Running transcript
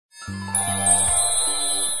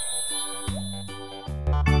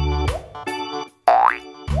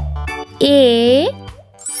A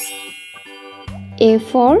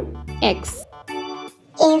for X.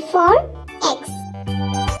 A for X.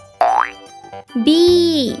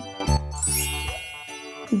 B.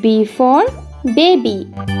 B for baby.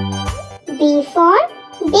 B for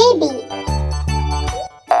baby.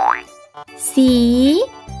 C.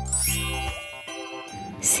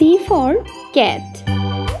 C for cat.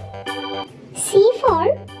 C for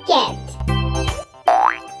cat.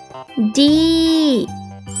 D.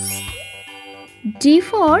 D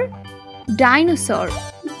for dinosaur.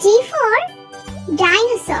 D for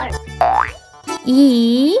dinosaur.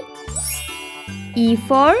 E. E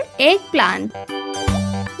for eggplant.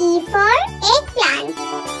 E for eggplant.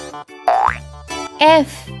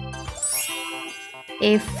 F.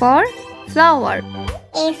 F for flower.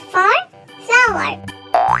 F for flower.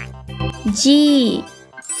 G.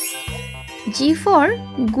 G for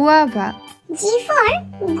guava. G for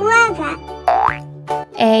guava.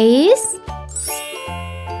 H.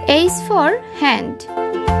 H for hand.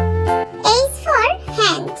 H for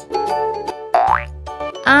hand.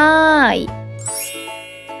 I.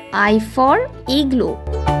 I for igloo.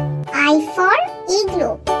 I for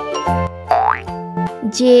igloo.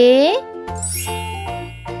 J.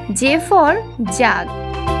 J for jug.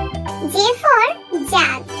 J for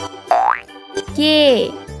jug. K.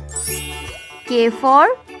 K for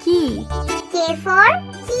key. K for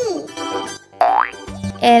key.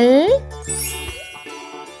 L.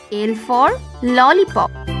 L for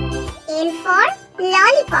lollipop. L for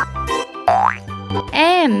lollipop.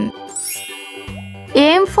 M.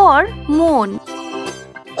 M for moon.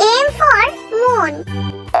 M for moon.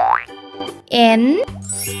 N.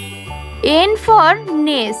 N for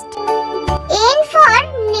nest. N for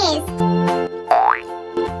nest.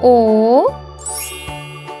 O.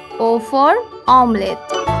 O for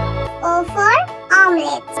omelette. O for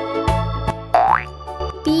omelette.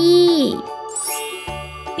 P.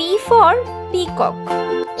 P for peacock.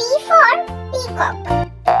 P for peacock.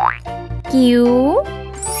 Q.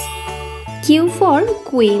 Q for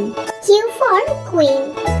queen. Q for queen.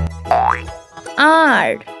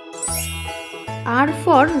 R. R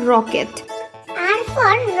for rocket. R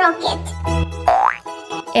for rocket.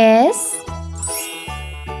 S.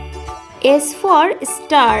 S for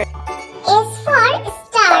star. S for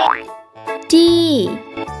star. T.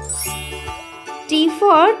 T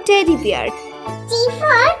for teddy bear. T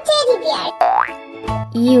for teddy bear.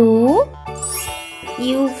 U.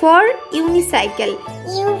 U for unicycle.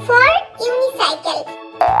 U for unicycle.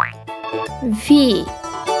 V.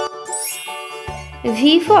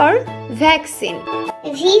 V for vaccine.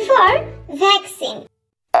 V for vaccine.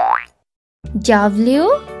 W.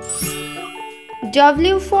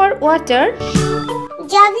 W for water.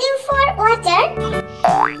 W for water.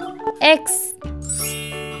 X.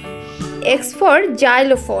 X for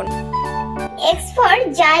xylophone. X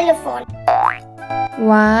for xylophone.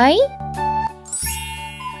 Y.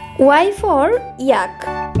 Y for yak.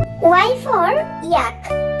 Y for yak.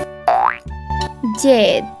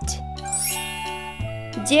 Z.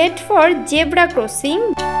 Z for zebra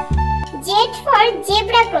crossing. Z for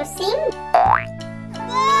zebra crossing.